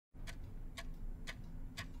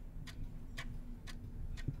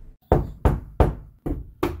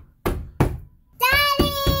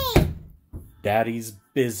Daddy's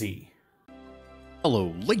busy.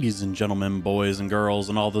 Hello, ladies and gentlemen, boys and girls,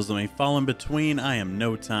 and all those that may fall in between. I am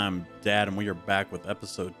No Time Dad, and we are back with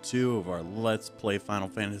episode 2 of our Let's Play Final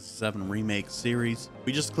Fantasy VII Remake series.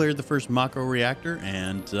 We just cleared the first Mako reactor,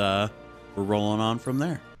 and we're rolling on from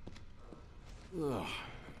there. Ugh,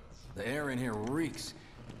 the air in here reeks.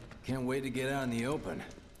 Can't wait to get out in the open.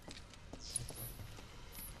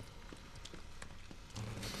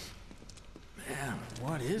 Man,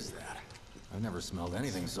 what is that? I've never smelled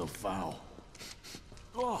anything so foul.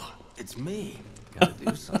 Oh, it's me. Gotta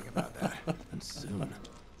do something about that, and soon.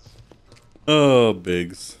 Oh,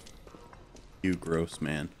 Biggs. You gross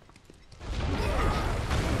man.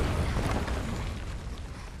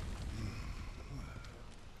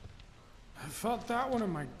 I felt that one in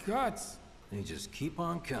my guts. They just keep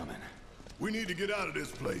on coming. We need to get out of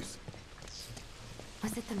this place.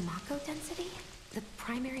 Was it the Mako density? The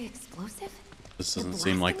primary explosive? This doesn't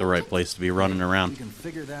seem like the right place to be running around. We can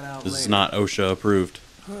figure that out This later. is not OSHA approved.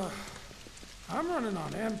 I'm running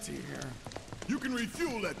on empty here. You can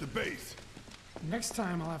refuel at the base. Next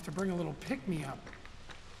time I'll have to bring a little pick-me-up.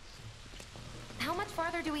 How much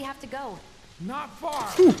farther do we have to go? Not far.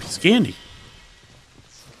 Ooh, piece of candy.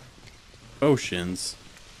 Potions.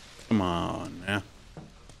 Come on, now.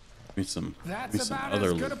 Give me some, That's about other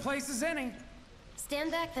as good loot. a place as any. Stand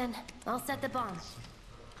back then. I'll set the bomb.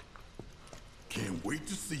 Can't wait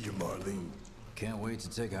to see you, Marlene. Can't wait to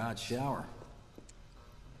take a hot shower.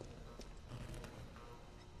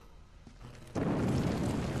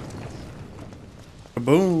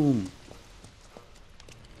 Kaboom!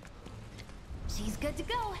 She's good to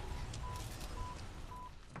go.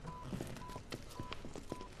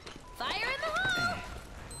 Fire in the hole!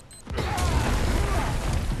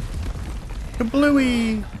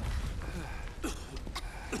 Kablooey!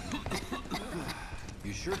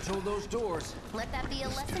 You sure told those doors. Let that be a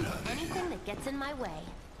lesson to anything that gets in my way.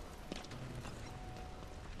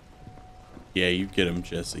 Yeah, you get him,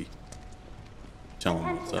 Jesse. Tell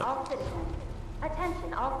him what's Attention up. all citizens.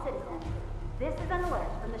 Attention all citizens. This is an alert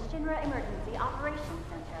from the Shinra Emergency Operations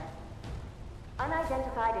Center.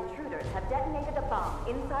 Unidentified intruders have detonated a bomb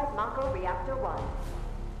inside Mako Reactor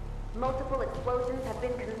 1. Multiple explosions have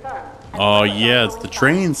been confirmed. Oh yeah, it's the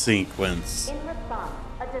train sequence. In response,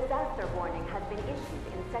 a disaster warning has been issued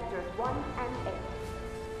in sectors 1 and 8.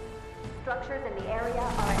 Structures in the area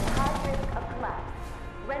are at high risk of collapse,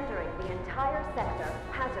 rendering the entire sector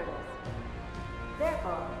hazardous.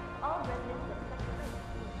 Therefore, all residents of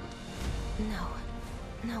sector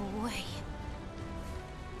No way.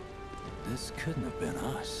 This couldn't have been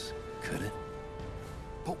us, could it?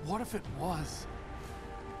 But what if it was?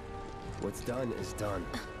 What's done is done.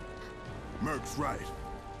 Merc's right.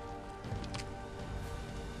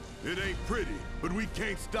 It ain't pretty, but we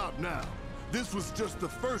can't stop now. This was just the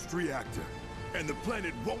first reactor, and the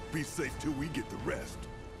planet won't be safe till we get the rest.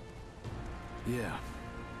 Yeah.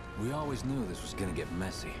 We always knew this was gonna get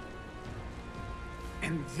messy.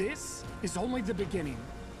 And this is only the beginning.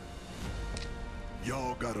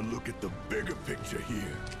 Y'all gotta look at the bigger picture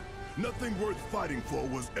here. Nothing worth fighting for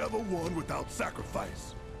was ever won without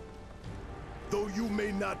sacrifice. Though you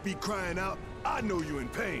may not be crying out, I know you're in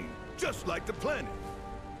pain, just like the planet.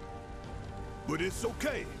 But it's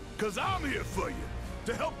okay, cause I'm here for you,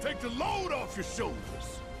 to help take the load off your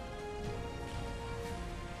shoulders.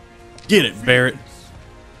 Get it, Barrett.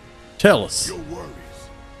 Tell us. Your worries,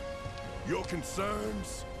 your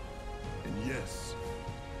concerns, and yes,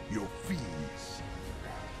 your fees.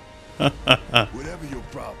 Whatever your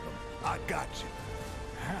problem, I got you.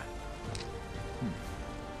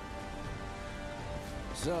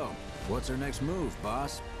 So, what's our next move,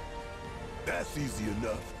 boss? That's easy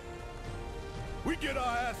enough. We get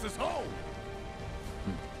our asses home.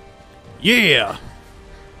 Yeah.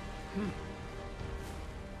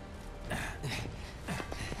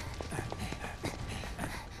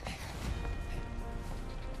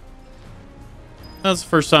 That's the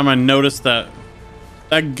first time I noticed that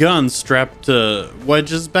gun strapped to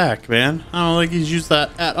Wedge's back, man. I don't think he's used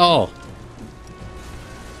that at all.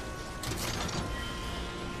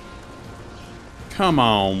 Come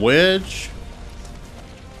on, Wedge.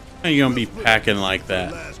 How you gonna be packing like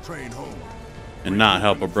that Last train home. and not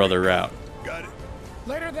help a brother out? Got it.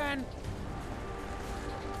 Later then.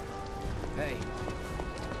 Hey,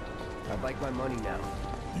 I'd like my money now.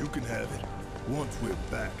 You can have it once we're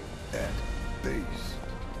back at base.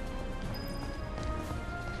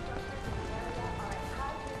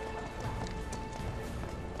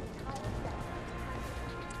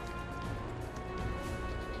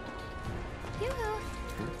 Yoo-hoo.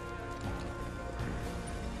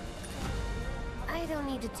 I don't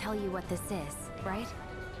need to tell you what this is, right?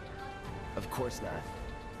 Of course not.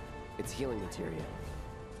 It's healing materia.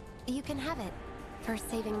 You can have it for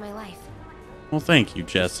saving my life. Well, thank you,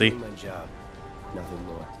 Just Jesse. doing my job, nothing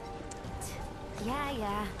more.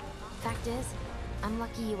 Yeah. Fact is, I'm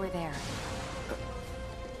lucky you were there.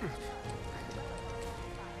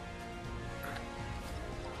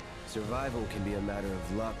 Survival can be a matter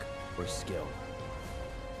of luck or skill.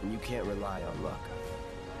 And you can't rely on luck.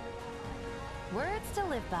 Words to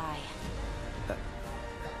live by.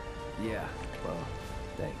 Yeah, well,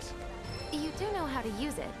 thanks. You do know how to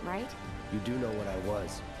use it, right? You do know what I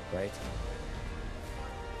was, right?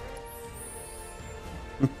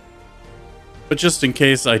 But just in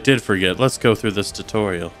case I did forget, let's go through this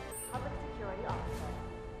tutorial. Public security officer.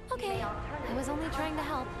 Okay, I was only trying to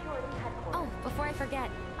help. Oh, before I forget,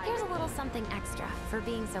 here's a little something extra for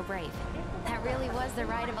being so brave. That really was the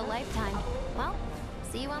ride of a lifetime. Well,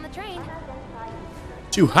 see you on the train.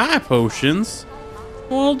 2 high potions?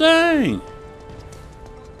 Well, dang.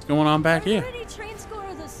 What's going on back here? Any train score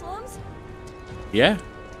of the slums? Yeah. I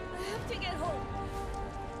have to get home.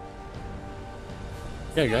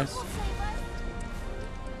 Yeah, guys.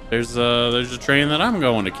 There's a train that I'm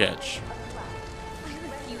going to catch. I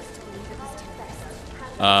refuse to believe it was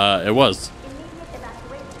terrorists. It was. Immediate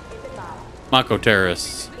evacuation is advised. Mako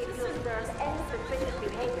terrorists. If you observe any suspicious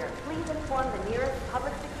behavior, please inform the nearest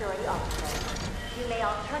public security officer. You may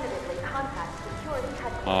alternatively contact security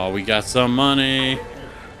headquarters. Oh, we got some money.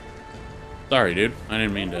 Sorry, dude. I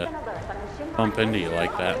didn't mean An to alert on the Shinra bump into you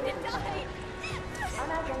like that. unidentified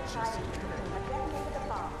intruder have detonated a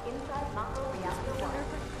bomb inside Mako Reactor 1.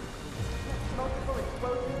 Multiple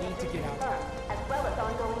explosions have been confirmed, as well as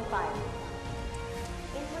ongoing fire.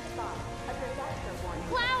 In response, a disaster warning.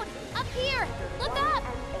 Cloud! Up here! Look up!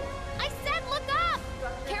 I said look up!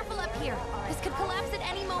 Careful up here. This could collapse at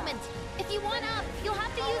any moment. If you want up, you'll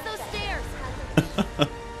have to use those stairs.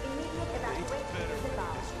 Immediate evacuation is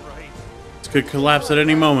advised. This could collapse at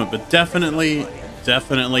any moment, but definitely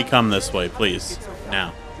come this way, please.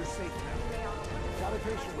 Now.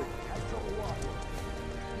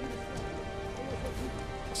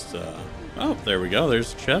 Just, oh, there we go.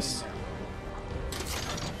 There's a chest.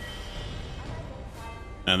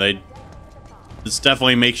 And this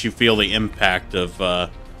definitely makes you feel the impact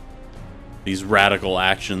of these radical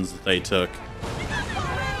actions that they took.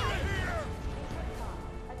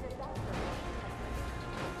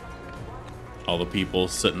 All the people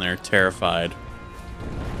sitting there terrified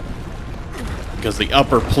because the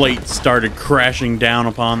upper plate started crashing down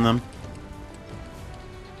upon them.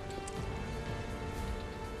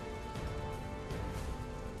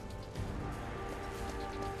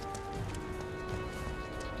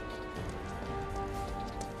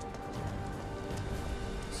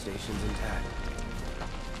 Station's intact.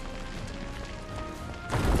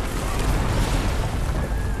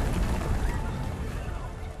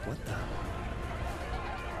 What the?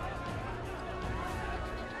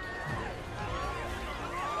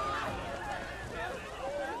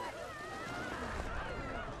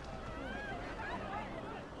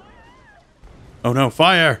 Oh no,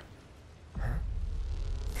 fire!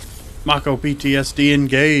 Mako PTSD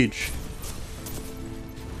engage.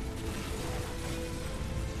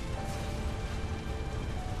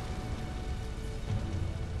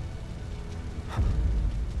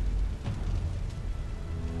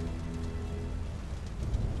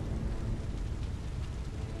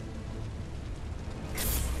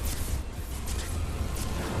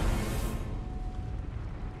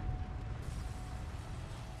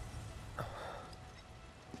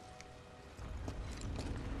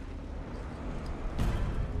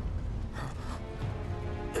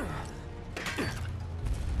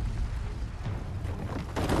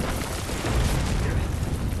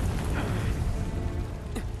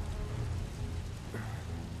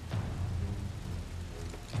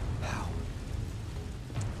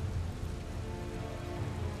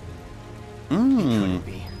 Couldn't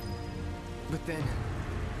be. But then,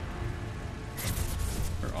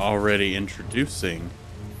 We're already introducing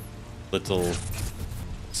little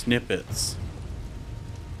snippets.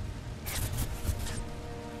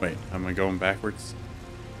 Wait, am I going backwards?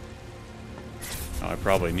 Oh, I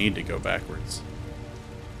probably need to go backwards.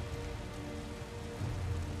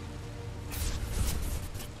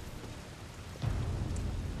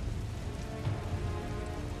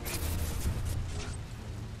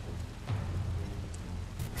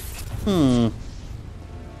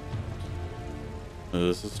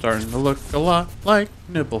 This is starting to look a lot like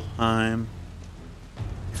Nibelheim.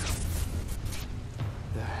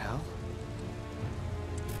 the hell?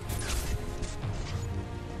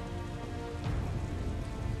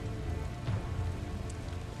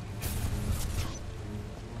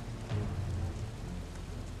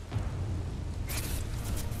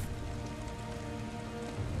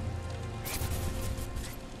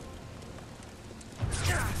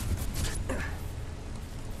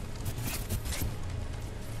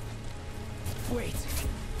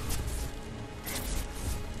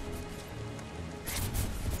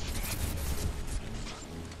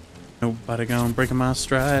 Nobody gonna break my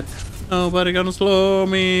stride. Nobody gonna slow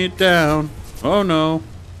me down. Oh no.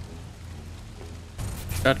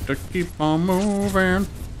 Got to keep on moving.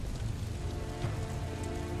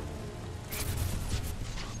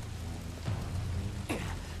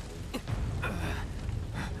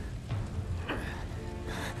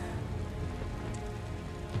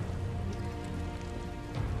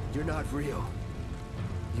 You're not real.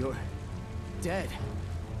 You're dead.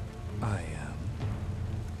 I am.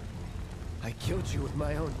 I killed you with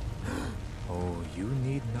my own... Oh, you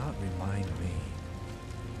need not remind me.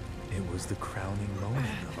 It was the crowning moment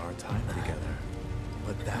of our time together.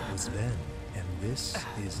 But that was then, and this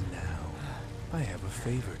is now. I have a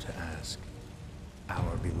favor to ask.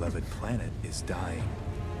 Our beloved planet is dying.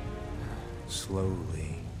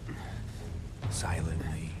 Slowly.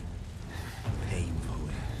 Silently.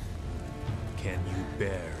 Painfully. Can you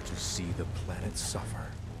bear to see the planet suffer?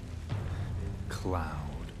 Cloud.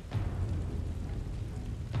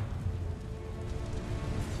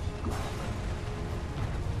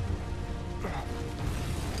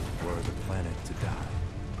 Were the planet to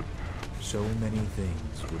die, so many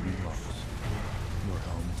things would be lost. Your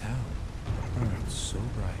hometown, burned so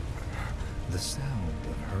bright. The sound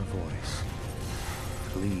of her voice,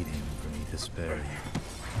 pleading for me to spare you.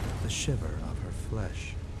 The shiver of her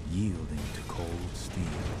flesh, yielding to cold steel.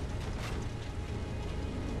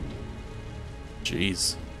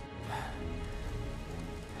 Jeez.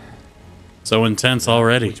 So intense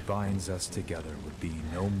already. Which binds us together would be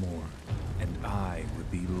no more, and I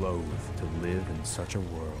would be loath to live in such a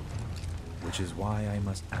world. Which is why I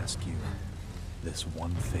must ask you this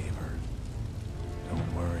one favor.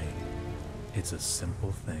 Don't worry, it's a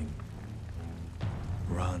simple thing.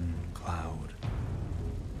 Run, Cloud.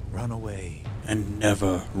 Run away. And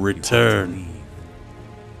never You return. have to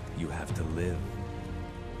leave. You have to live.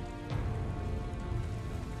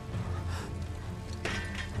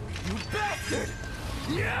 You bastard!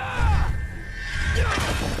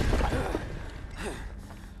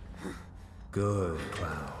 Good,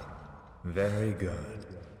 Cloud. Very good.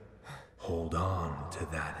 Hold on to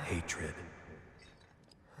that hatred.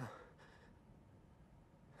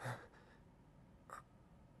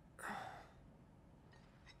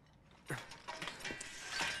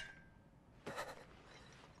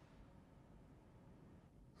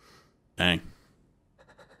 Dang.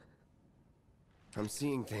 I'm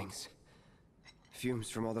seeing things. Fumes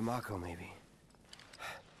from all the Mako, maybe.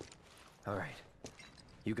 All right.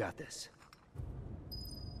 You got this.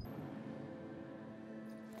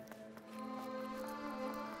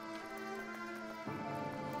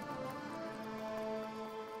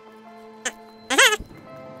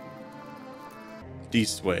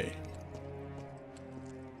 This way.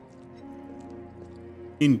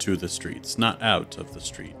 Into the streets, not out of the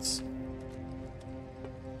streets.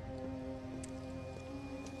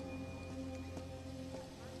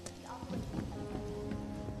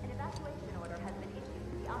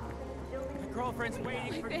 Girlfriend's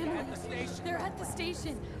waiting for me at the station. They're at the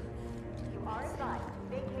station. You are advised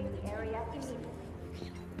to vacate the area immediately.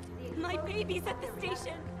 My baby's at the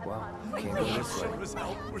station. Well, can't go this way. Was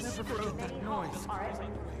help. We're screwed. That noise.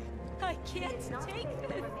 I can't take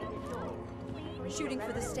this. Shooting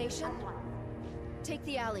for the station? Take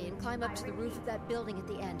the alley and climb up to the roof of that building at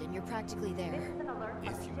the end, and you're practically there.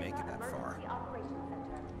 If you make it that far.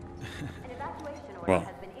 An evacuation order Well.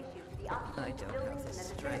 has been issued to the occupants of buildings in the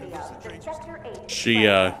vicinity of the Sector 8 She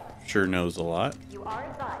sure knows a lot. You are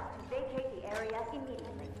advised to vacate the area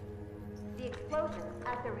immediately. The explosion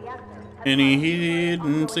at the reactor has Any caused numerous hidden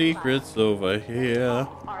ongoing secrets over here? fires.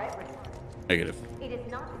 Are at risk. Negative. It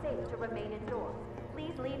is not safe to remain indoors.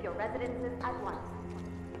 Please leave your residences at once.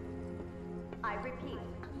 I repeat.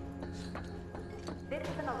 This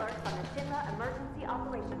is an alert from the Tifa Emergency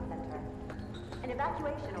Operations Center. An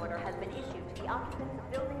evacuation order has been issued to the occupants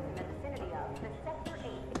of buildings in the vicinity of the Sector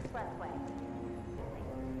 8 Expressway.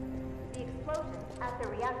 The explosions at the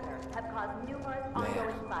reactor have caused numerous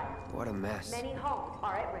ongoing fires. What a mess. Many homes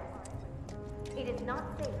are at risk. It is not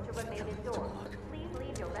safe to remain indoors. Please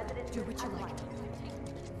leave your residences Do what you at like. once.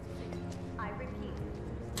 I repeat.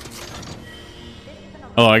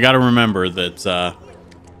 Oh, I gotta remember that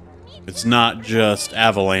it's not just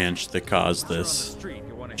Avalanche that caused this.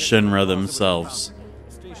 Shinra themselves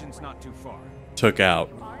Station's not too far. took out,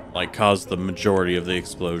 like, caused the majority of the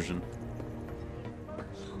explosion.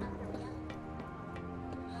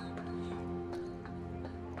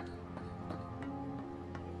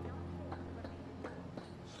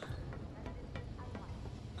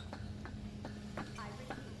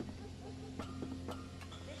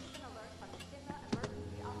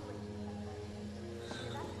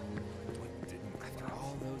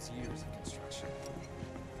 was years of construction.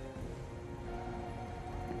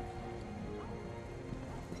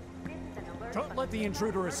 Don't let the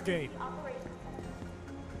intruder escape.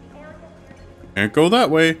 Can't go that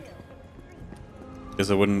way. Guess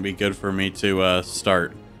it wouldn't be good for me to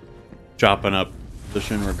start chopping up the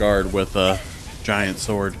Shinra guard with a giant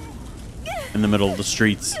sword in the middle of the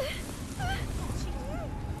streets.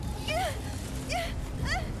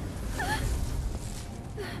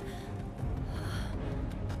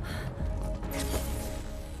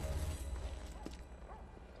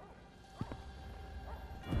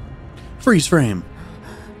 Freeze frame.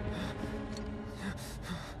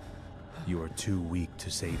 You are too weak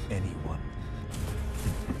to save anyone.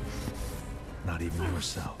 Not even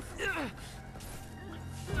yourself.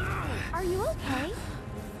 Are you okay?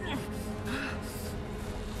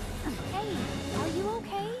 Hey, are you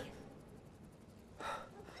okay?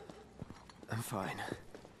 I'm fine.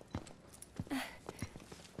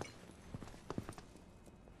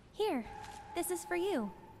 Here, this is for you.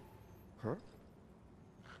 Huh?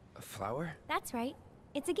 A flower? That's right.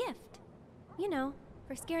 It's a gift. You know,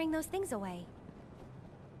 for scaring those things away.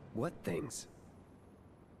 What things?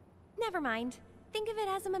 Never mind. Think of it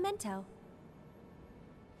as a memento.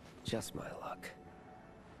 Just my luck.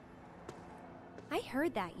 I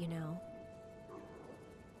heard that, you know.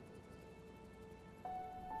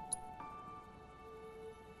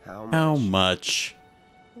 How much?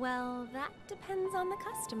 Well, that depends on the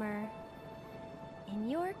customer. In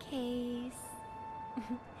your case,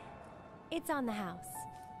 it's on the house.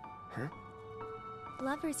 Huh?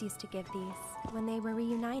 Lovers used to give these when they were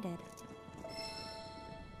reunited.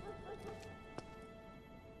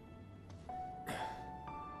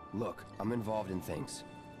 Look, I'm involved in things.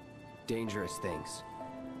 Dangerous things.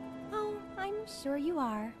 Oh, I'm sure you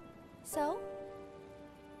are. So?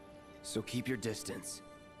 So keep your distance.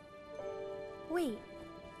 Wait,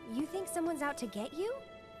 you think someone's out to get you?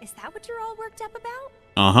 Is that what you're all worked up about?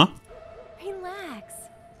 Uh-huh. Relax.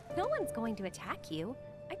 No one's going to attack you.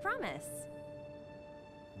 I promise.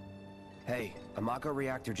 Hey, a Mako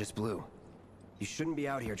reactor just blew. You shouldn't be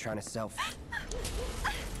out here trying to self...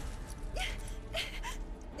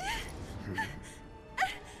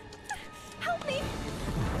 Help me!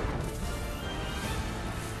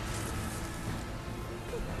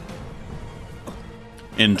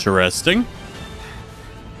 Interesting.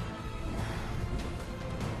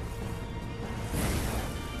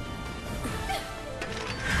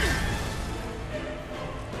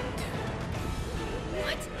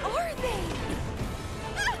 What are they?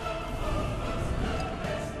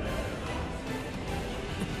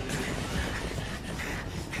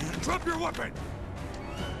 Drop your weapon!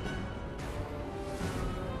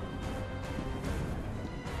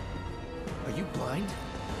 Are you blind?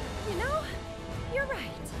 You know, you're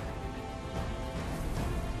right.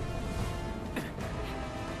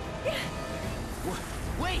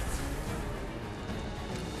 Wait!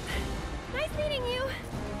 Nice meeting you.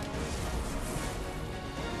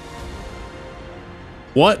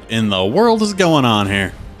 What in the world is going on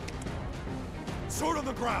here? Sword on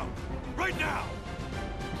the ground! Right now!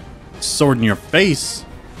 Sword in your face.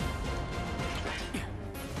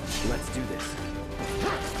 Let's do this.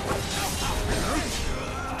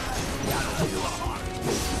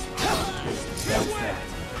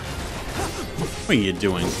 What are you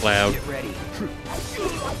doing, Cloud? Get ready.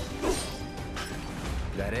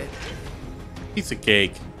 That it? Piece of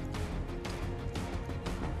cake.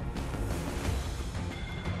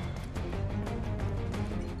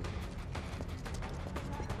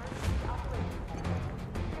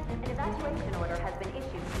 An evacuation order has been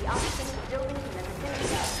issued to the occupants of buildings in the vicinity of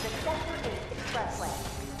the Sector 8 Expressway.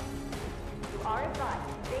 You are advised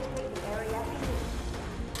to vacate the area immediately.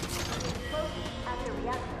 Explosions at the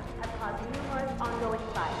reactor have caused numerous ongoing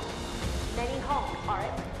fires. Many homes are at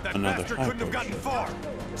risk. That Another bastard couldn't have gotten far!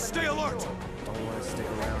 Stay alert! Don't want to stick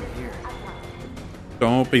around here.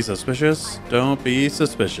 Don't be suspicious. Don't be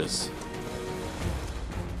suspicious.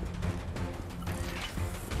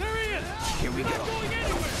 There he is! Here we go. Not going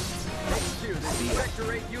anywhere! See ya.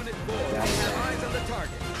 Sector 8 Unit 4. We That's have that. eyes on the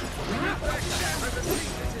target.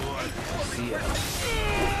 See ya.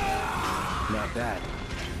 Not bad.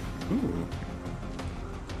 Ooh.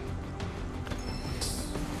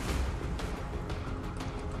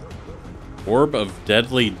 Orb of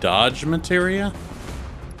deadly dodge materia?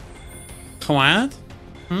 What?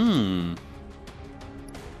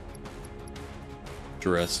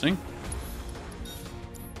 Interesting.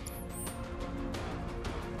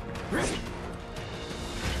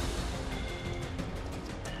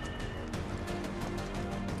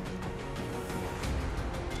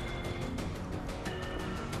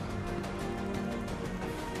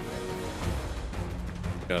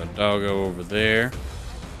 Got a doggo over there.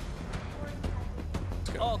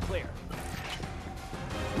 All clear.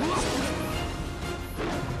 All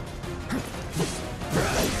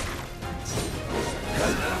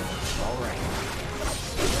right.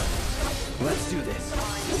 Let's do this.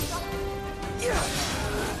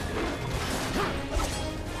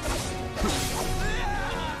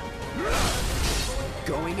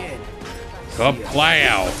 Going in.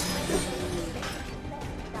 Kaplow!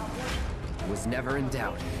 Was never in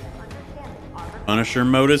doubt. Punisher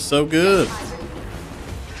mode is so good.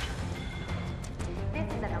 This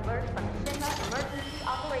is an alert from the Shinra Emergency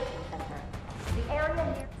Operations Center. The area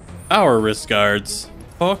near Our wrist guards.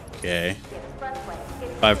 Okay. the expressway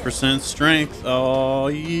is 5% strength. Oh,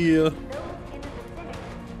 yeah. those in the vicinity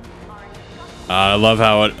are instructed I love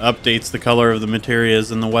how it updates the color of the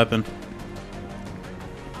materials in the weapon.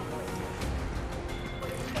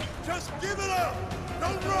 Just give it up!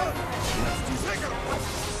 Don't run! Take it!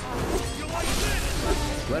 You like this?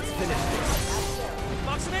 Let's finish this.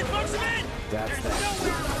 Box him in, box him in! That's that.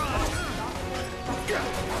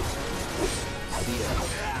 See ya.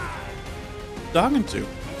 Talking to.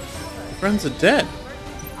 Friends are dead.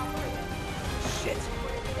 Shit.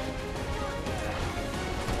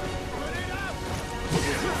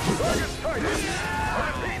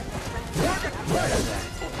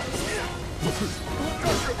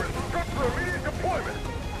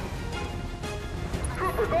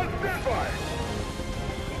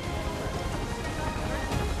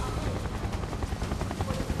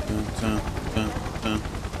 Dun, dun, dun, dun.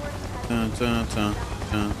 Dun, dun, dun,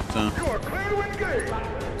 dun, dun. You are clear to engage!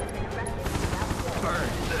 Burn.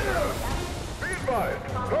 Be advised,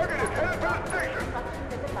 target is headed for the station!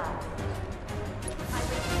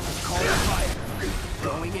 Call fire.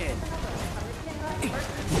 Going in.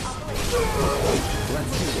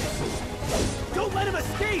 Let's do this. Don't let him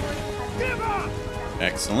escape! Give up!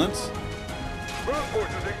 Excellent. Ground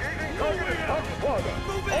forces engaging target at Thompson Plaza.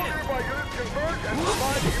 All nearby units converge and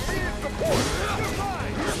provide immediate support.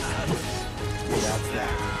 That's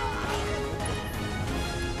that.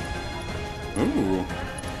 Ooh.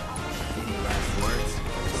 Any last words?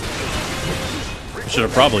 Should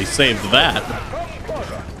have probably saved that. Thompson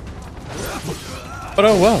Plaza. But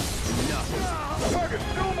oh well. Target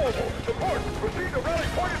still mobile. Support. Proceed to rally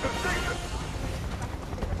point at the station.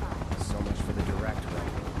 So much for the direct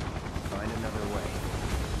route. Find another way.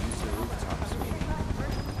 Use the rooftops,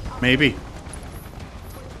 maybe. Maybe.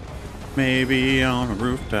 Maybe on the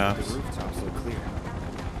rooftops. The rooftops look clear.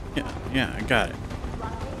 Yeah, I got it.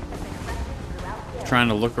 Trying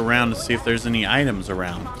to look around to see if there's any items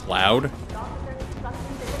around. Cloud.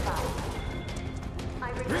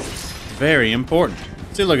 Very important.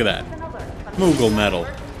 See, look at that. Moogle metal.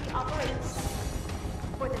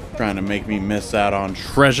 Trying to make me miss out on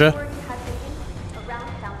treasure.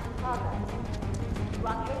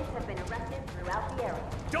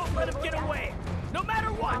 Don't let him get away! No matter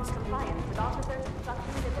what!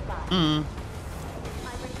 Hmm.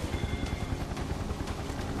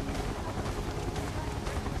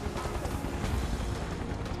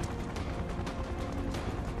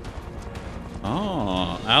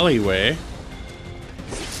 Oh, alleyway.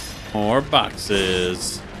 More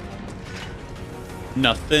boxes.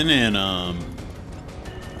 Nothing in them.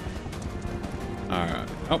 Alright.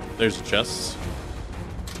 Oh, there's a chest.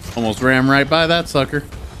 Almost ran right by that sucker.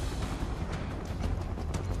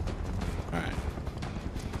 Alright.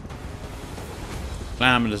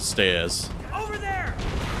 Climbing the stairs. Over there!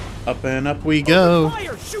 Up and up we go.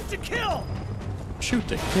 Fire! Shoot to kill! Shoot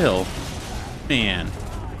to kill. Man.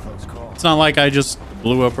 Close call. It's not like I just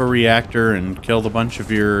blew up a reactor and killed a bunch of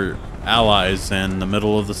your allies in the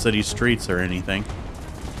middle of the city streets or anything.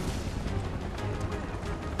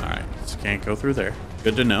 Alright, just can't go through there.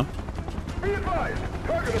 Good to know. Be advised,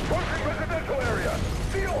 target approaching residential area.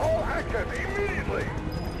 Seal all access immediately.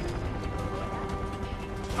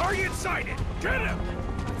 Target sighted! Get him!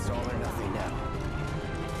 It's all or nothing now.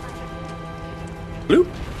 Bloop.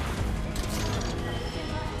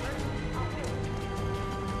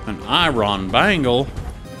 An iron bangle.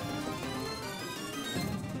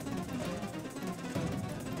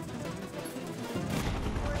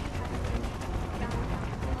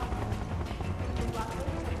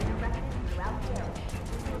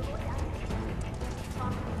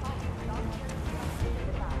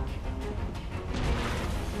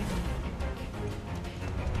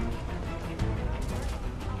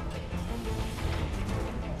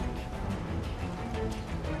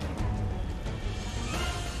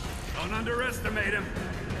 Don't underestimate him.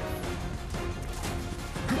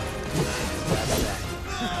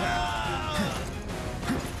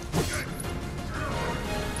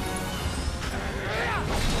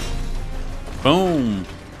 Boom.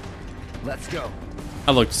 Let's go.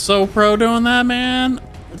 I looked so pro doing that, man.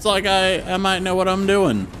 It's like I might know what I'm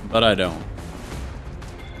doing, but I don't.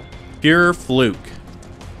 Pure fluke.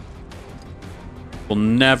 We'll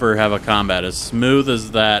never have a combat as smooth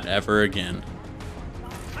as that ever again.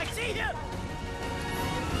 I see him.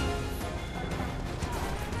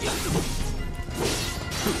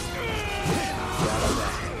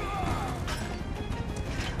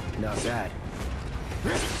 Not bad.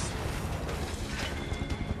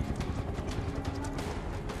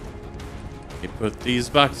 They put these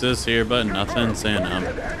boxes here, but nothing's in them.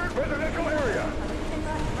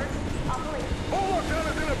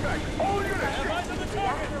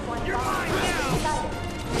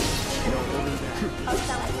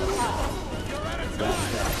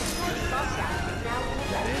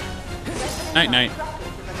 Night night.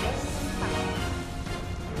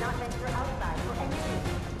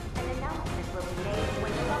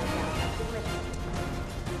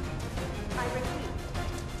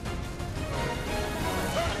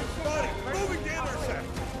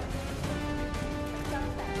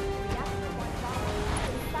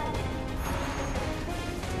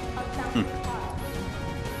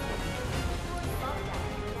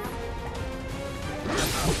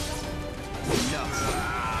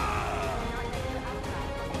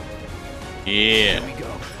 Yeah.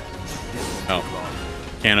 Oh.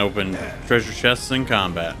 Can't open treasure chests in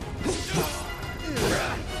combat.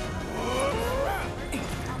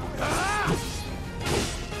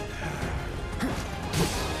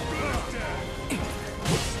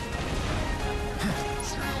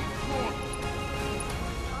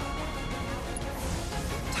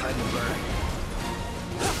 Time to burn.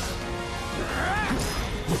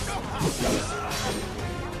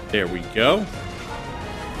 There we go.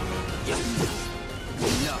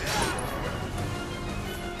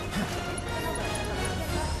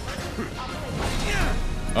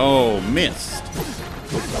 Oh, missed.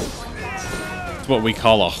 It's what we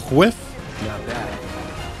call a whiff. Not bad.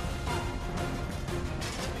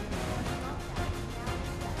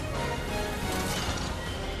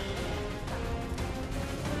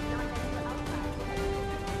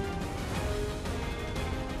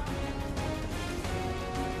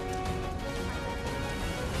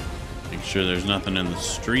 Make sure there's nothing in the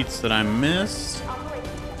streets that I missed.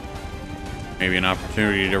 Maybe an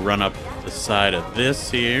opportunity to run up the side of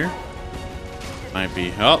this here. Might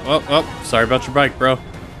be. Oh. Sorry about your bike, bro.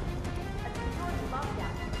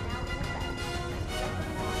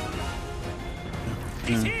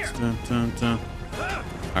 He's here. All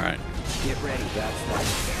right. Get ready. That's that.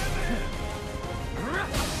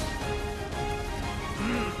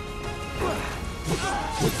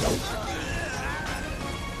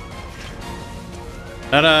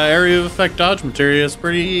 That area of effect dodge material is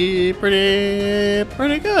pretty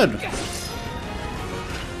good.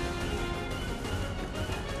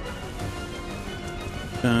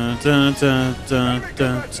 Dun, dun, dun, dun,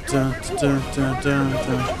 dun, dun, dun, dun, dun,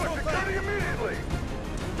 dun.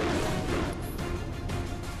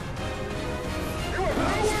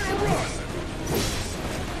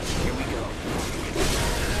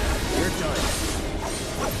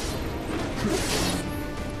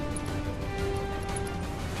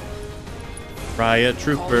 Riot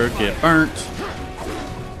trooper, get burnt.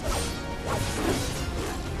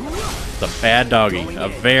 It's a bad doggy. A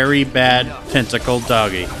very bad tentacled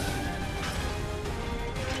doggy.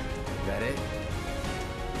 That it?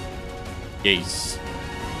 Yes.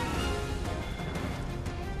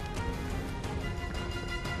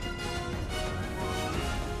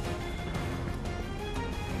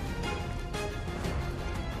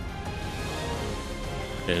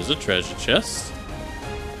 There's a treasure chest.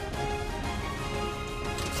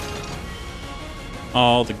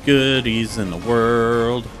 All the goodies in the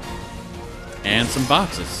world. And some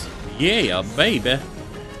boxes. Yeah, baby.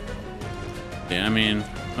 Yeah, I mean,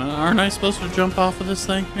 aren't I supposed to jump off of this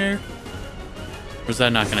thing here? Or is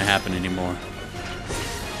that not going to happen anymore?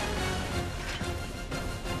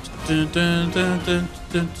 Dun, dun, dun, dun,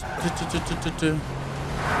 dun, dun, dun, dun, dun, dun.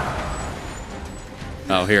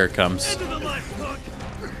 Oh, here it comes.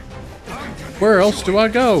 Where else do I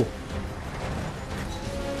go?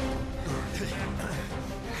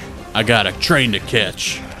 I got a train to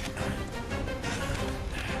catch.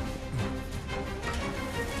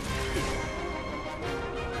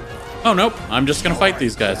 Oh, nope. I'm just gonna fight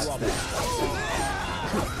these guys.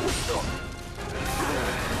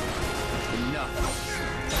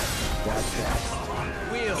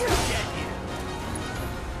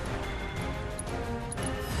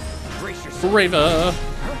 Brava.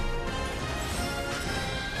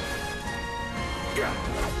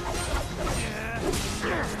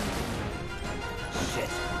 shit.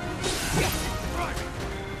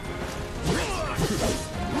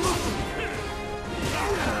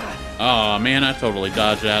 Oh man, I totally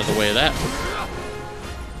dodged out of the way of that.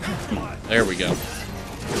 Come on, there we go.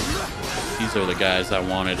 These are the guys I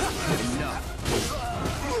wanted.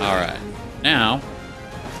 Alright, now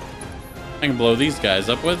I can blow these guys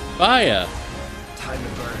up with fire. Time to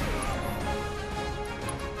burn.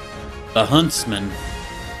 The Huntsman.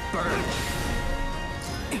 Burn.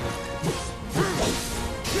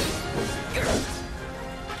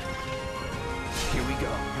 Here we go.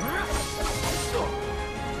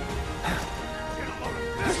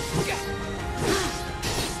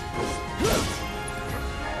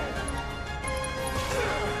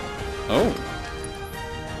 Oh.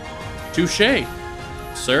 Touché,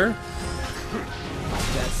 sir.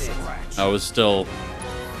 That's it. I was still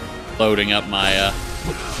loading up my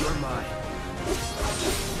You're mine.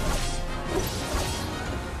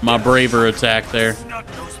 my braver attack there. Not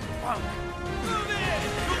those punk. Move in!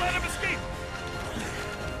 Don't let him escape!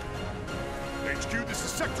 HQ, this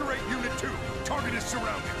is Sector 8, Unit 2. Target is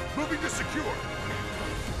surrounded. Moving to secure.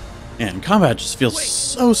 And combat just feels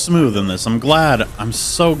so smooth in this. I'm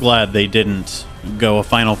so glad they didn't go a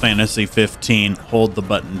Final Fantasy 15 hold the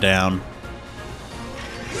button down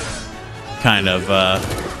kind of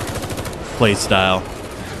play style.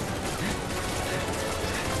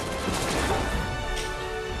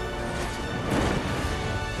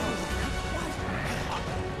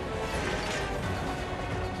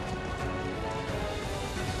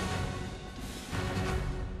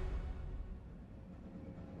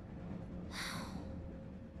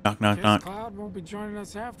 Knock, knock, Guess knock. Cloud won't be joining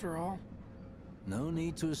us after all. No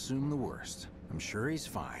need to assume the worst. I'm sure he's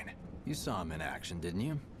fine. You saw him in action, didn't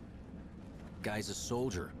you? Guy's a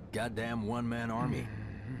soldier. Goddamn one-man army.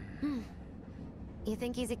 You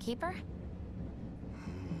think he's a keeper?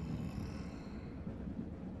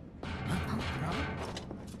 On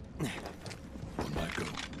my go.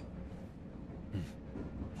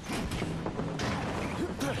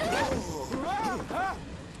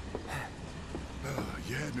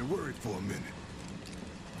 You had me worried for a minute.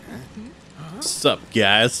 What's up,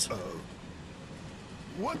 guys?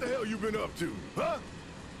 What the hell you been up to, huh?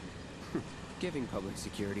 Giving public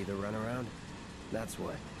security the runaround. That's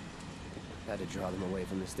what. Had to draw them away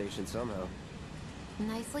from the station somehow.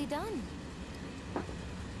 Nicely done.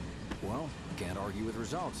 Well, can't argue with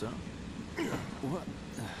results, huh? What?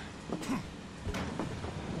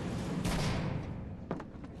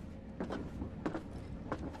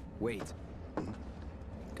 Wait.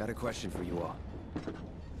 Got a question for you all.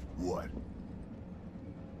 What?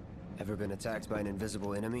 Ever been attacked by an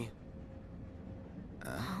invisible enemy?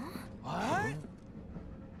 What?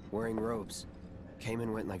 Wearing robes. Came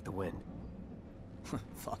and went like the wind.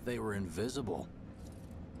 Thought they were invisible.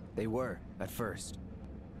 They were, at first.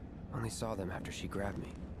 Only saw them after she grabbed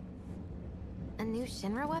me. A new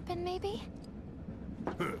Shinra weapon, maybe?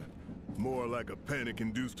 More like a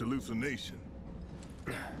panic-induced hallucination.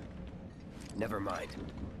 Never mind.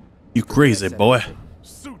 You crazy boy.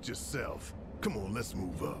 Suit yourself. Come on, let's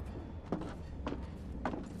move up.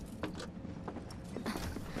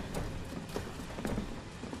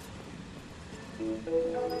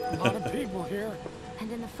 A lot of people here.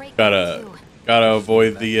 And in the freight Gotta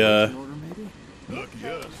avoid the Lucky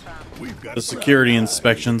us. We've got the security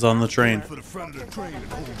inspections on the train. for the front of the train and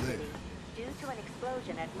hold there. Due to an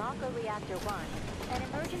explosion at Mako Reactor 1, an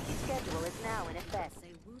emergency schedule is now in effect.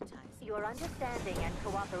 Your understanding and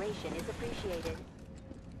cooperation is appreciated.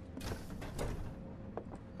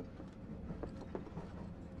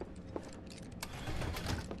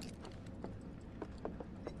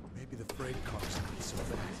 Maybe the freight car's not so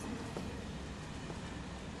bad.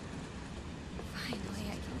 Finally,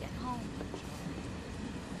 I can get home.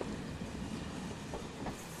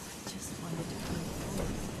 Just wanted to come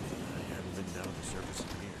home. I haven't been down to the surface in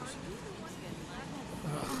years.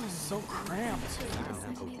 So cramped. Don't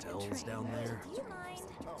have hotels down there.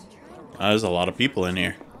 There's a lot of people in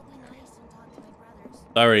here.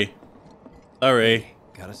 Sorry. Sorry.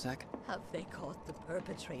 Got a sec? Have they caught the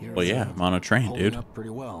perpetrator? Well, yeah, I'm on a train, Holding dude. up pretty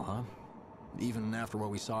well, huh? Even after what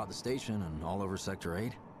we saw at the station and all over Sector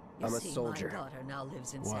 8? I'm a soldier. My daughter now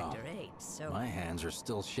lives in Wow. Sector 8, so My hands are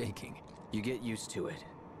still shaking. You get used to it.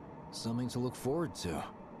 Something to look forward to.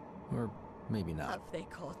 Or maybe not. have they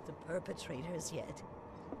caught the perpetrators yet?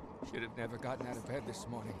 Should have never gotten out of bed this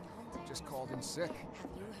morning. Just called in sick.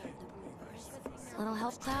 Little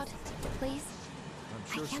help, Cloud, please?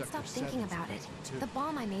 I can't stop thinking about it. The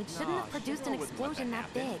bomb I made shouldn't have produced an explosion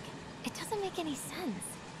that big. It doesn't make any sense.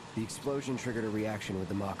 The explosion triggered a reaction with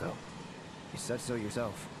the Mako. You said so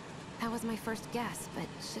yourself. That was my first guess, but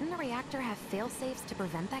shouldn't a reactor have fail-safes to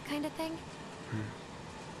prevent that kind of thing?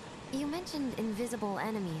 You mentioned invisible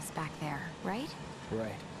enemies back there, right?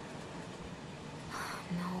 Right.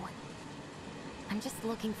 No. I'm just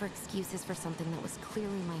looking for excuses for something that was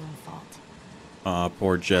clearly my own fault. Aw,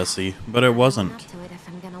 poor Jesse. But it wasn't. I'll own up to it if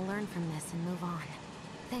I'm gonna learn from this and move on.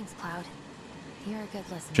 Thanks, Cloud. You're a good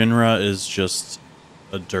listener. Shinra is just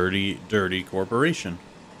a dirty, dirty corporation.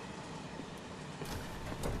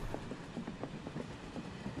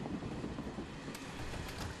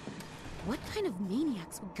 What kind of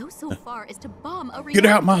maniacs would go so far as to bomb a reactor? Get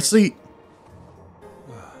out my seat!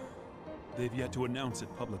 They've yet to announce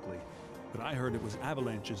it publicly, but I heard it was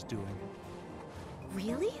Avalanche's doing.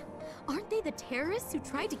 Really? Aren't they the terrorists who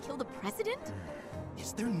tried to kill the president?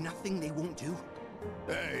 Is there nothing they won't do?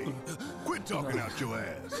 Hey, quit talking out your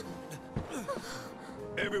ass.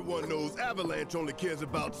 Everyone knows Avalanche only cares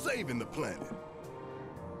about saving the planet.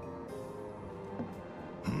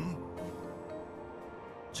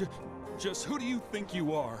 Just who do you think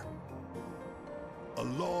you are? A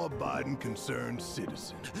law-abiding, concerned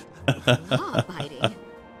citizen. Law-abiding?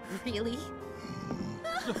 Really?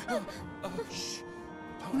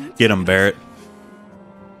 Get him, Barrett.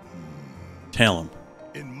 Tell him.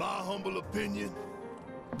 In my humble opinion,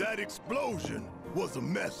 that explosion was a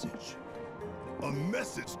message. A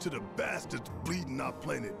message to the bastards bleeding our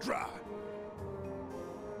planet dry.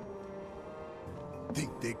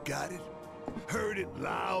 Think they got it? Heard it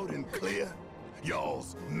loud and clear?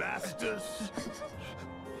 Y'all's masters?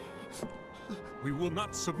 We will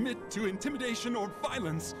not submit to intimidation or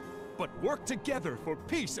violence, but work together for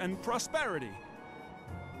peace and prosperity.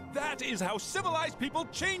 That is how civilized people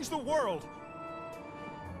change the world.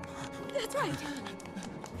 That's right.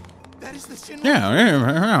 That is the Shinra.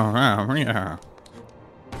 Yeah.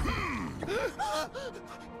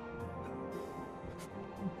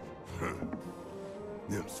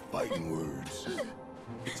 Them's fighting words.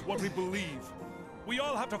 It's what we believe. We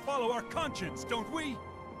all have to follow our conscience, don't we?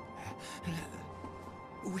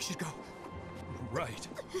 We should go. Right.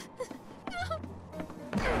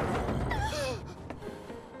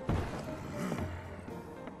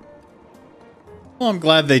 Well, I'm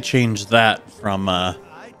glad they changed that from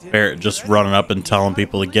Barrett just running up and telling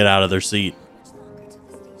people to get out of their seat.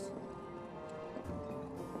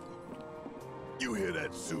 You hear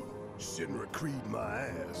that suit? Shinra creed my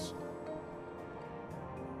ass.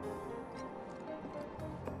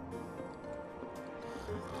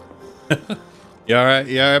 You alright?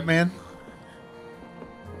 You alright, man?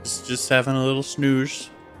 Just having a little snooze.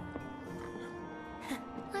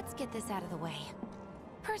 Let's get this out of the way.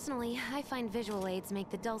 Personally, I find visual aids make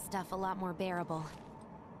the dull stuff a lot more bearable.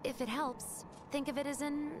 If it helps, think of it as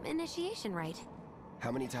an initiation rite.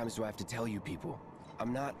 How many times do I have to tell you people?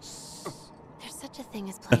 I'm not... There's such a thing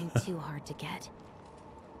as playing too hard to get.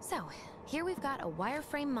 So, here we've got a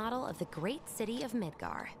wireframe model of the great city of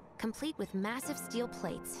Midgar, complete with massive steel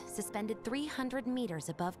plates suspended 300 meters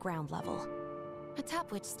above ground level,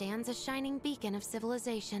 atop which stands a shining beacon of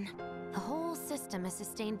civilization. The whole system is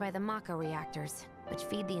sustained by the Mako reactors, which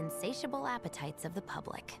feed the insatiable appetites of the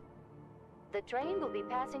public. The train will be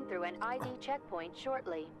passing through an ID checkpoint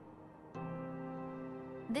shortly.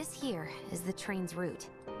 This here is the train's route.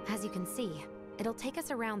 As you can see, it'll take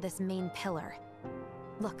us around this main pillar.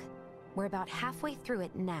 Look, we're about halfway through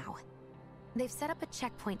it now. They've set up a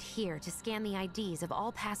checkpoint here to scan the IDs of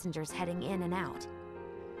all passengers heading in and out.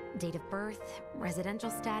 Date of birth, residential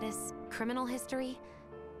status, criminal history,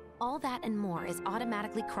 all that and more is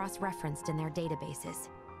automatically cross-referenced in their databases.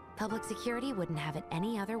 Public security wouldn't have it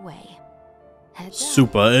any other way. Heads up.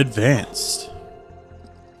 Super advanced.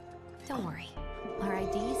 Don't worry, our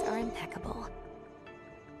IDs are impeccable.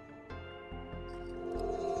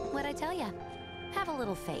 What'd I tell ya? Have a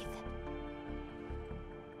little faith.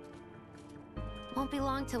 Won't be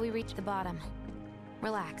long till we reach the bottom.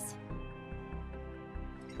 Relax.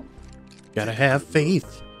 Gotta have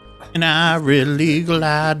faith in our illegal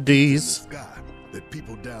IDs. Sky, that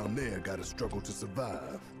people down there gotta struggle to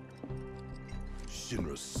survive.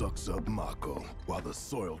 Shinra sucks up Mako while the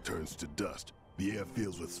soil turns to dust. The air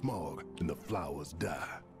fills with smog and the flowers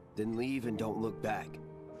die. Then leave and don't look back.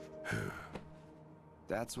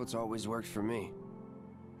 That's what's always worked for me.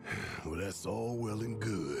 Well, that's all well and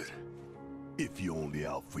good. If you're only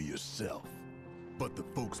out for yourself. But the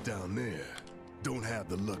folks down there don't have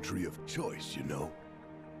the luxury of choice, you know?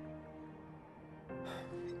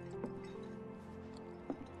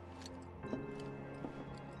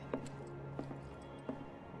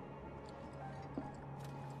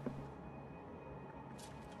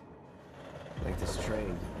 Like this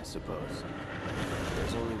train, I suppose.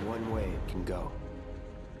 There's only one way it can go.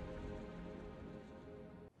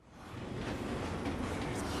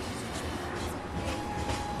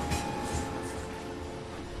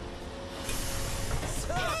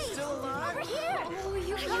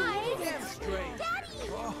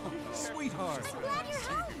 cars. Glad you're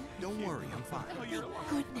home. Don't worry, I'm fine.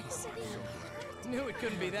 Goodness. Knew it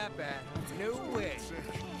couldn't be that bad. No way.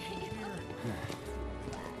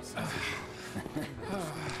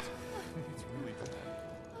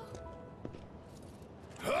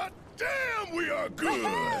 Hot damn, we are good!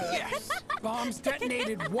 Yes! Bombs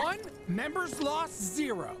detonated 1, members lost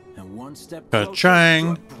 0. And one step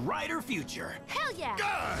Ka-chang. closer to a brighter future. Hell yeah.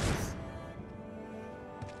 Guys!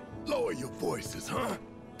 Lower your voices, huh?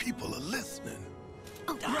 People are listening.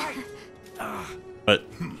 Oh, right. But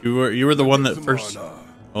you were the one that first.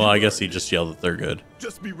 Well, I guess he just yelled that they're good.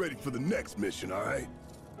 Just be ready for the next mission, all right?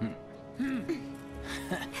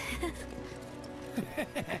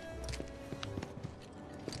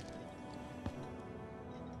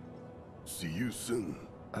 See you soon.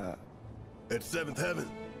 At 7th Heaven.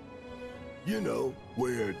 You know,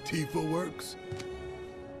 where Tifa works.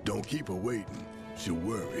 Don't keep her waiting. She'll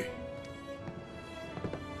worry.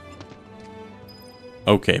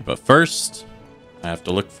 Okay, but first, I have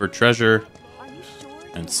to look for treasure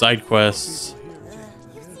and side quests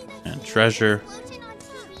and treasure.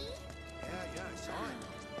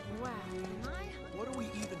 What are we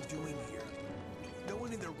even doing here? No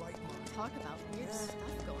one in their right mind. Talk about weird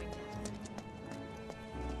stuff going down.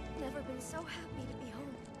 Never been so happy to be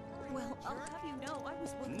home. Well, I'll have you know I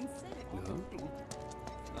was looking sick.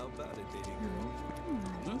 How about it, baby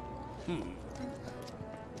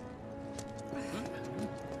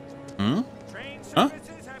Train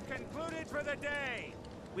services have concluded for the day.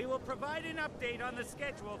 We will provide an update on the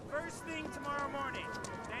schedule first thing tomorrow morning.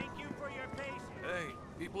 Thank you for your patience. Hey,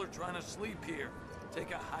 people are trying to sleep here.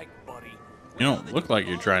 Take a hike, buddy. You don't look like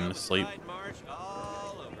you're trying to sleep.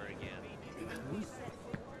 All over again.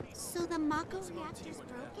 So the Mako reactor's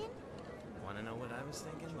broken? Want to know what I was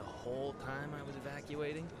thinking the whole time I was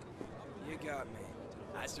evacuating? You got me.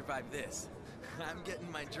 I survived this. I'm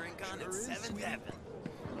getting my drink on at 7th Heaven.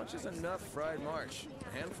 How much is enough fried march?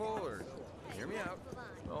 A handful or... Hear me out.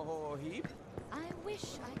 A whole heap? I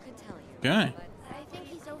wish I could tell you. Okay. But I think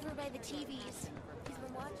he's over by the TVs. He's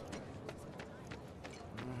been watching.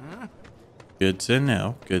 Good to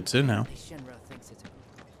know. Good to know. Shinra thinks it's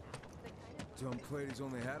Dumb Platy's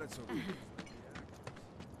only had it so...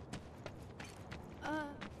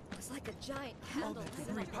 It's like a giant candle.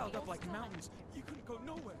 Piled up like mountains. You couldn't go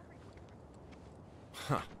nowhere.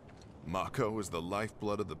 Huh. Mako is the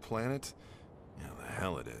lifeblood of the planet? Yeah, the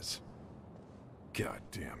hell it is.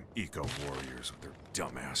 Goddamn eco-warriors with their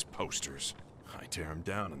dumbass posters. I tear them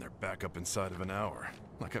down and they're back up inside of an hour.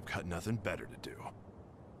 Like I've got nothing better to do.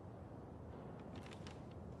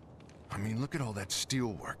 I mean, look at all that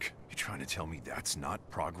steel work. You trying to tell me that's not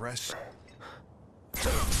progress?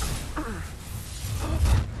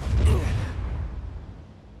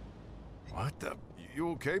 What the? You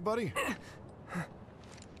okay, buddy?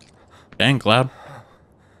 Dang, Cloud.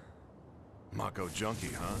 Mako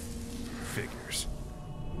junkie, huh? Figures.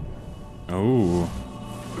 Oh.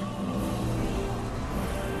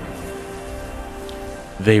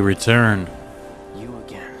 They return. You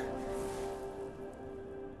again.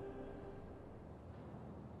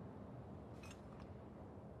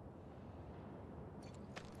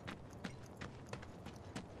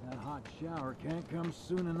 That hot shower can't come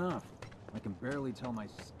soon enough. I can barely tell my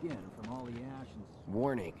skin from all the ash and...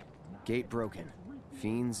 Warning. Gate broken.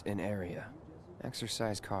 Fiends in area.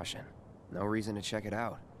 Exercise caution. No reason to check it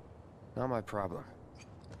out. Not my problem.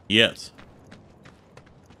 Yes.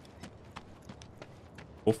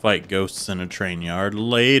 We'll fight ghosts in a train yard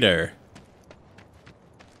later.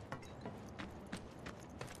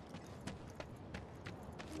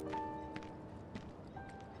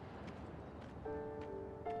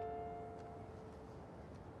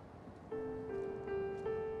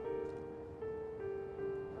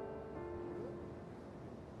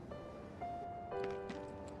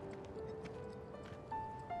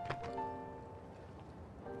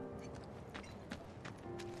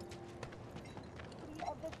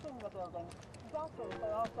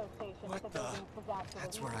 What the?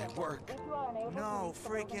 That's where I work. No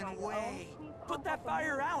freaking way. Put that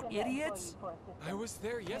fire out, idiots! I was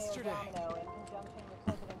there yesterday.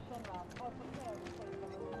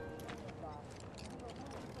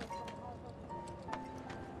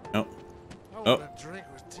 Oh. I Oh. want to drink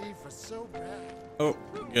with Tifa so bad. Oh,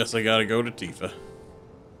 guess I gotta go to Tifa.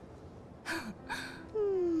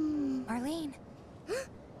 Marlene.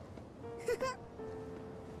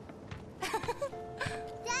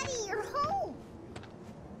 Daddy, you're home.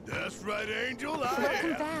 That's right, Angel. Welcome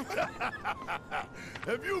I back. am.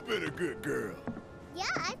 Have you been a good girl? Yeah,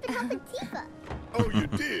 I've been helping Tifa. Oh, you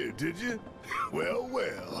did you? Well,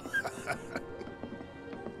 well.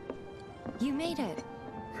 You made it.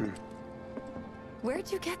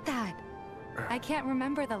 Where'd you get that? I can't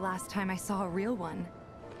remember the last time I saw a real one.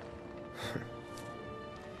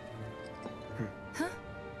 Huh?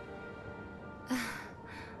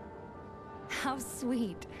 How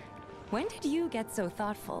sweet. When did you get so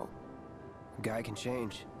thoughtful? Guy can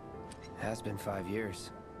change. Has been 5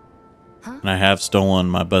 years. And I have stolen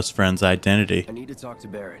my best friend's identity. I need to talk to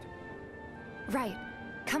Barrett. Right.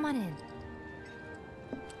 Come on in.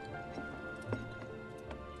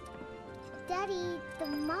 Daddy, the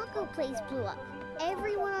Mako place blew up.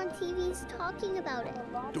 Everyone on TV's talking about it.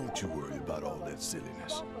 Don't you worry about all that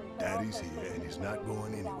silliness. Daddy's here and he's not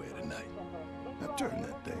going anywhere tonight. Now turn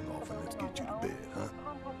that thing off and let's get you to bed, huh?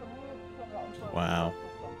 Wow.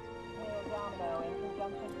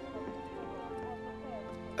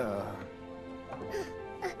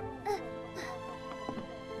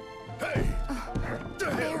 Hey! What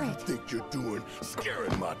the hell you think you're doing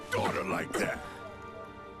scaring my daughter like that?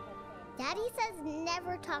 Daddy says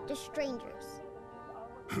never talk to strangers.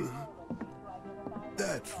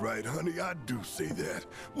 That's right, honey. I do say that.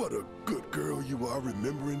 What a good girl you are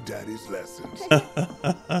remembering Daddy's lessons.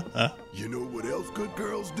 You know what else good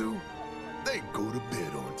girls do? They go to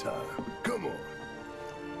bed on time. Come on.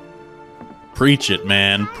 Preach it,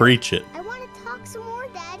 man. Preach it. I want to talk some more,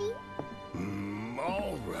 Daddy.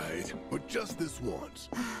 All right. But just this once.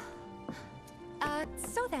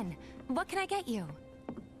 So then, what can I get you?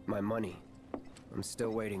 My money. I'm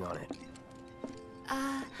still waiting on it.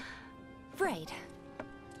 Right.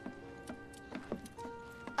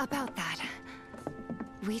 About that.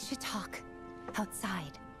 We should talk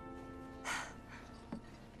outside.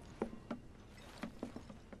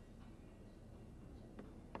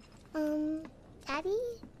 Daddy?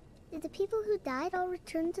 Did the people who died all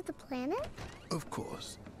return to the planet? Of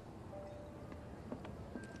course.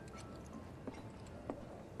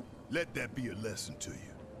 Let that be a lesson to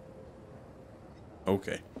you.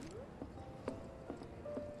 Okay.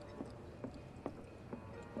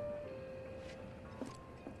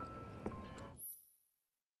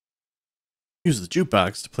 Use the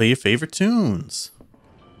jukebox to play your favorite tunes.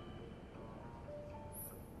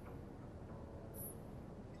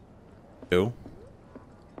 Cool.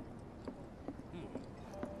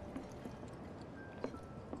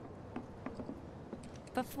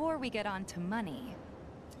 Before we get on to money,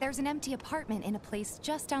 there's an empty apartment in a place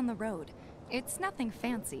just down the road. It's nothing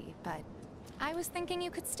fancy, but I was thinking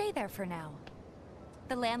you could stay there for now.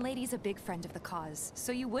 The landlady's a big friend of the cause,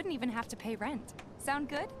 so you wouldn't even have to pay rent. Sound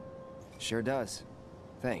good? Sure does.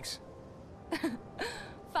 Thanks.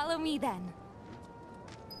 Follow me then.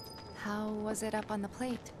 How was it up on the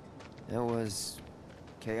plate? It was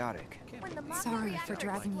chaotic. Sorry for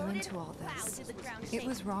dragging you into all this. It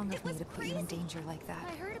was wrong of me to put you in danger like that.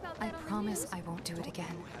 I promise I won't do it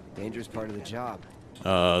again. Danger's part of the job.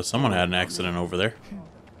 Someone had an accident over there.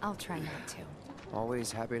 I'll try not to.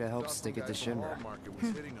 Always happy to help stick it to Shinra.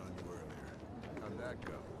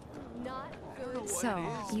 So,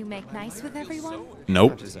 you make nice with everyone?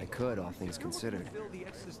 Nope. As much as I could, all things considered.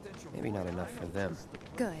 Maybe not enough for them.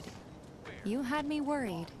 Good. You had me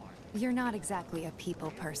worried. You're not exactly a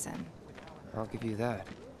people person. I'll give you that.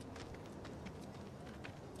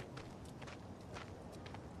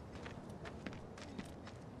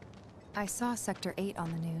 I saw Sector 8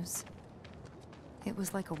 on the news. It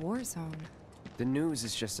was like a war zone. The news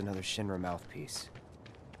is just another Shinra mouthpiece.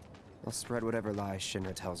 They'll spread whatever lies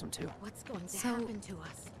Shinra tells them to. What's going to happen to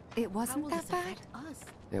us? It wasn't that bad? Us?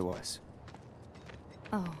 It was.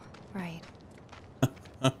 Oh, right.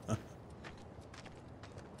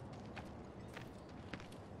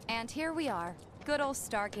 And here we are. Good old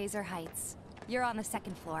Stargazer Heights. You're on the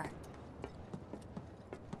second floor.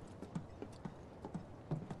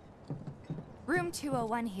 Room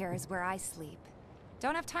 201 here is where I sleep.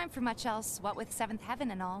 Don't have time for much else, what with 7th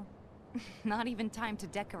Heaven and all. Not even time to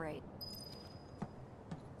decorate.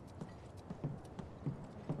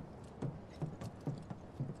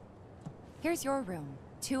 Here's your room,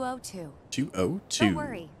 202. 202. Don't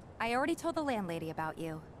worry, I already told the landlady about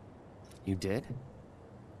you. You did?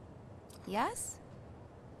 Yes?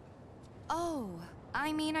 Oh,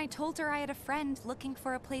 I mean, I told her I had a friend looking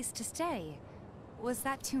for a place to stay. Was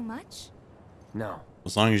that too much? No.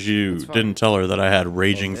 As long as you didn't tell her that I had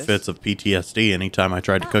raging fits of PTSD anytime I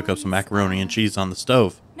tried to cook up some macaroni and cheese on the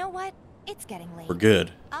stove. Know what? It's getting late. We're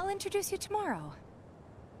good. I'll introduce you tomorrow.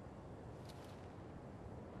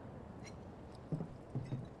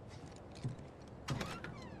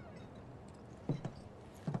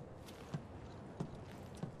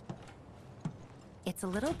 It's a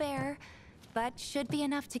little bare, but should be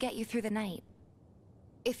enough to get you through the night.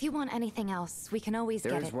 If you want anything else, we can always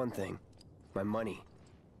get it. There is one thing. My money.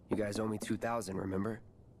 You guys owe me 2,000, remember?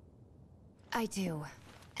 I do.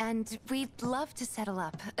 And we'd love to settle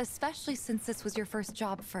up, especially since this was your first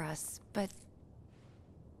job for us, but...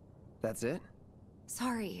 That's it?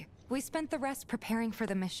 Sorry. We spent the rest preparing for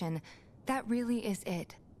the mission. That really is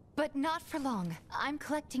it. But not for long. I'm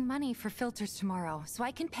collecting money for filters tomorrow, so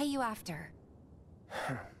I can pay you after.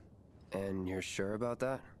 And you're sure about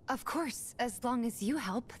that? Of course, as long as you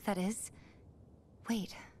help, that is.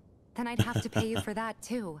 Wait, then I'd have to pay you for that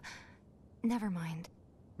too. Never mind.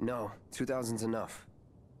 No, 2,000's enough.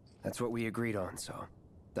 That's what we agreed on, so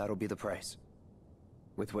that'll be the price.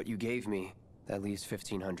 With what you gave me, that leaves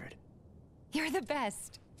 1,500. You're the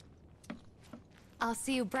best. I'll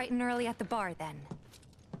see you bright and early at the bar then.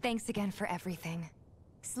 Thanks again for everything.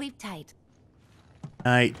 Sleep tight.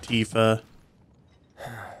 Night, Tifa.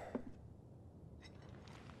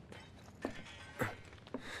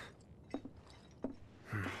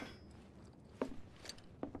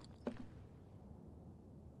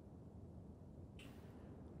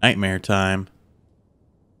 Nightmare time.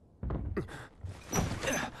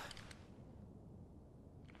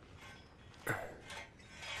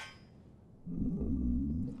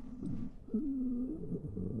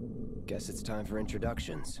 Guess it's time for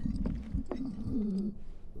introductions.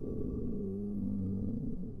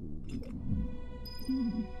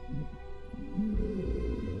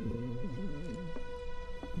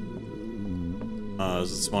 Is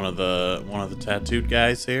this one of the tattooed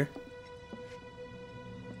guys here?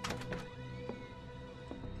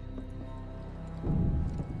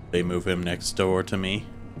 They move him next door to me.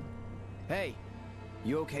 Hey,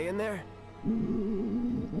 you okay in there?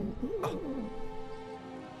 Oh.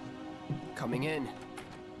 Coming in.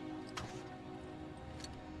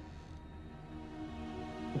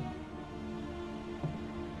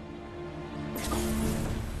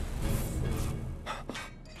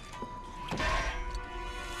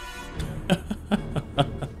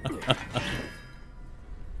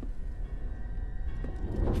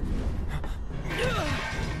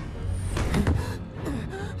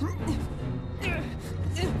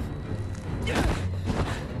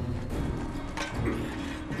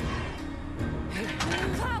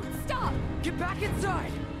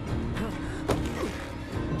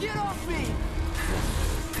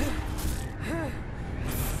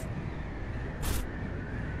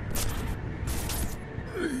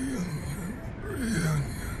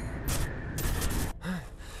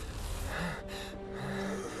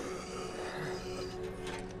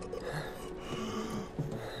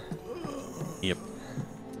 Yep.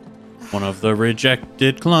 One of the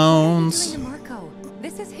rejected clones. Marco,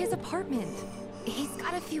 this is his apartment. He's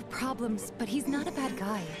got a few problems, but he's not a bad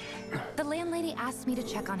guy. The landlady asked me to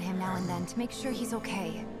check on him now and then to make sure he's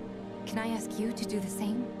okay. Can I ask you to do the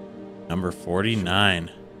same? Number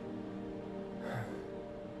 49.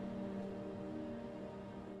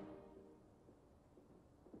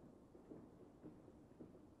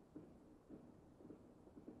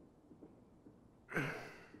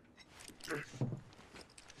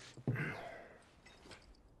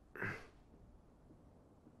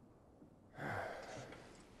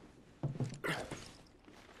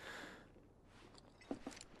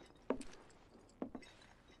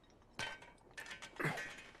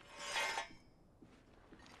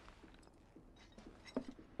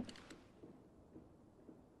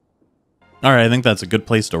 All right, I think that's a good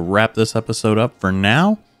place to wrap this episode up for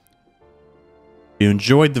now. If you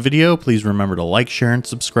enjoyed the video, please remember to like, share, and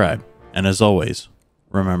subscribe. And as always,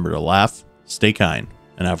 remember to laugh, stay kind,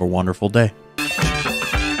 and have a wonderful day.